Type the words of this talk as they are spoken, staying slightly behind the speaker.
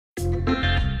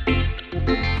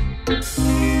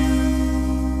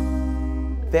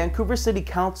Vancouver City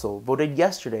Council voted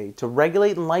yesterday to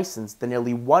regulate and license the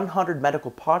nearly 100 medical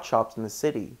pot shops in the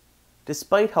city,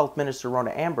 despite Health Minister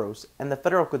Rona Ambrose and the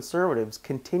federal Conservatives'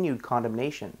 continued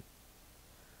condemnation.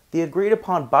 The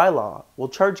agreed-upon bylaw will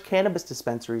charge cannabis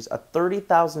dispensaries a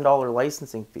 $30,000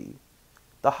 licensing fee,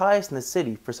 the highest in the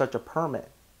city for such a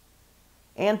permit,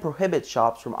 and prohibits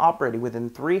shops from operating within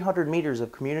 300 meters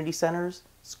of community centers,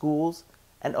 schools,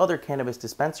 and other cannabis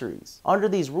dispensaries. Under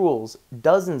these rules,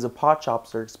 dozens of pot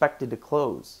shops are expected to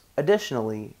close.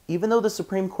 Additionally, even though the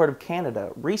Supreme Court of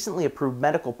Canada recently approved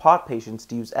medical pot patients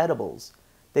to use edibles,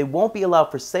 they won't be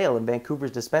allowed for sale in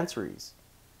Vancouver's dispensaries.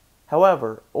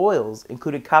 However, oils,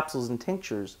 including capsules and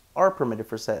tinctures, are permitted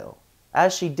for sale.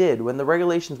 As she did when the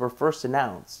regulations were first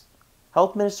announced,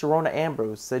 Health Minister Rona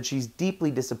Ambrose said she's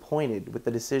deeply disappointed with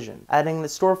the decision, adding that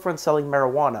storefronts selling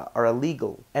marijuana are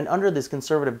illegal and under this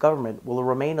Conservative government will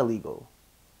remain illegal.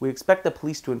 We expect the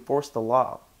police to enforce the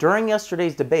law. During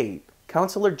yesterday's debate,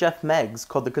 Councillor Jeff Meggs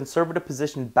called the Conservative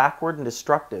position backward and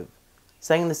destructive,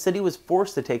 saying the city was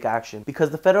forced to take action because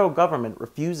the federal government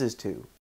refuses to.